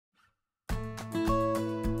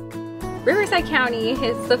Riverside County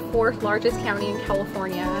is the fourth largest county in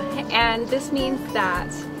California, and this means that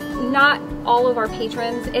not all of our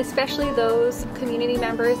patrons, especially those community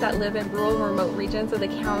members that live in rural and remote regions of the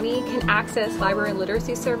county, can access library and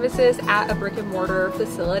literacy services at a brick and mortar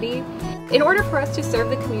facility. In order for us to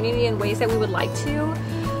serve the community in ways that we would like to,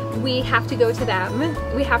 we have to go to them.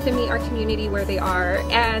 We have to meet our community where they are,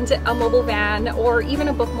 and a mobile van or even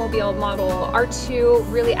a bookmobile model are two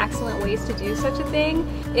really excellent ways to do such a thing.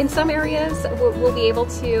 In some areas, we'll be able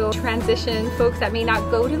to transition folks that may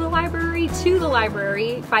not go to the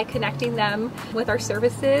library by connecting them with our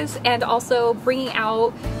services, and also bringing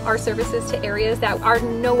out our services to areas that are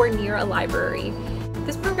nowhere near a library.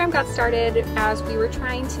 This program got started as we were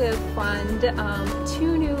trying to fund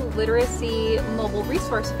 2 new literacy mobile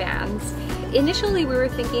resource vans. Initially, we were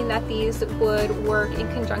thinking that these would work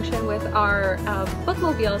in conjunction with our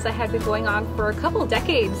bookmobiles that had been going on for a couple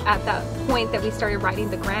decades at that point that we started writing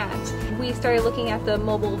the grant. We started looking at the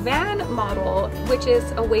mobile van model, which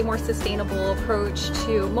is a way more sustainable approach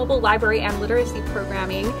to mobile library and literacy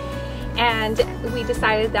programming. And we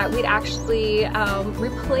decided that we'd actually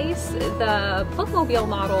replace the bookmobile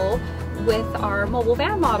model with our mobile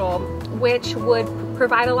van model, which would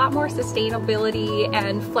provide a lot more sustainability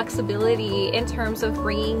and flexibility in terms of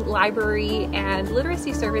bringing library and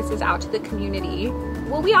literacy services out to the community.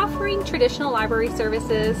 We'll be offering traditional library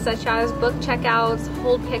services such as book checkouts,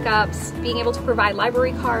 hold pickups, being able to provide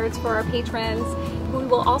library cards for our patrons. We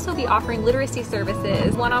will also be offering literacy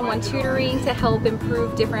services, one-on-one tutoring to help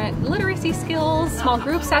improve different literacy skills, small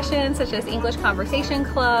group sessions such as English conversation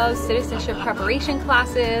clubs, citizenship preparation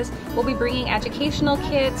classes. We'll be bringing educational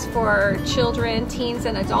kits for children, teens,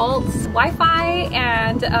 and adults, Wi-Fi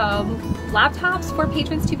and laptops for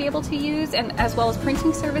patrons to be able to use, and as well as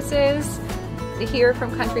printing services. Here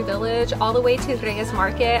from Country Village all the way to Reyes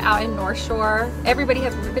Market out in North Shore. Everybody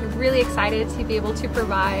has been really excited to be able to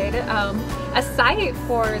provide a site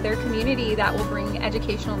for their community that will bring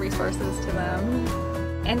educational resources to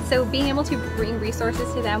them. And so being able to bring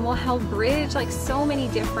resources to them will help bridge like so many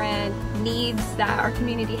different needs that our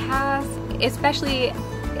community has, especially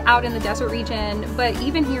out in the desert region, but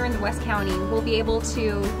even here in the West County, we'll be able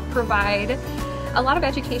to provide a lot of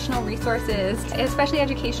educational resources, especially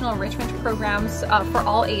educational enrichment programs for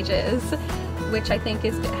all ages, which I think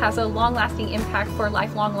has a long-lasting impact for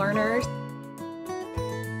lifelong learners.